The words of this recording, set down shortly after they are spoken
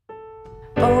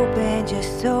Open,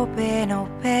 just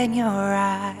open your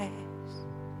eyes.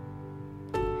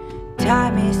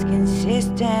 Time is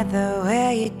consistent the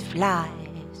way it flies.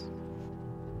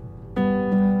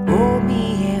 Hold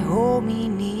me and hold me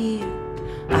near.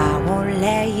 I won't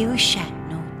let you shed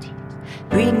no tears.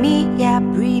 Bring me, yeah,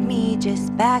 bring me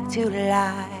just back to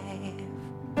life.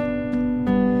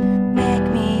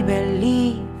 Make me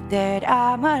believe that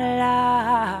I'm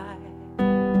alive.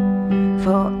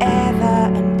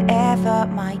 Forever and ever,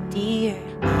 my dear,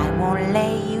 I won't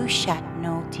let you shed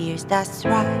no tears, that's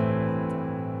right.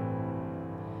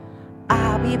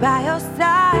 I'll be by your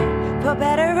side, for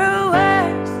better or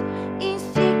worse, in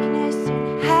sickness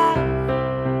and health.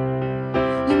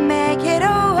 You make it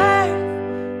all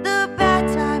worth the bad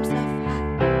times I've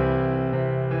had.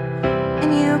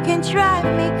 And you can drive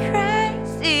me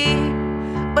crazy,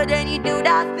 but then you do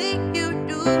that thing you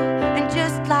do, and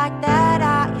just like that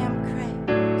I am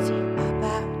crazy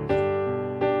about you.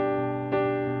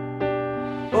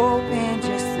 Open,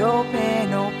 just open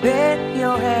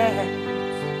your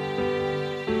hands,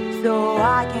 so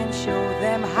I can show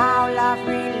them how love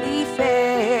really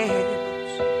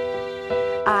feels.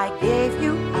 I gave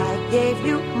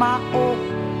you my all.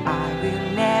 I will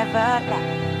never let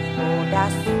go,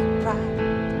 that's right.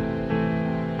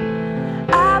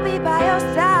 I'll be by your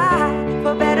side,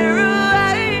 for better or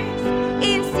worse,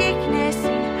 in sickness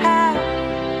and health.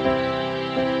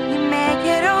 You make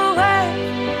it all worth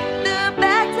the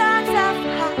bad times I've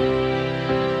had.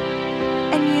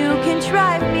 And you can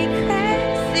drive me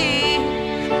crazy,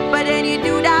 but then you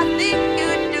do that thing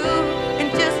you do, and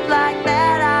just like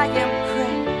that I am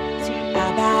crazy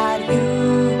about you.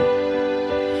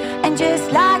 And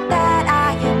just like that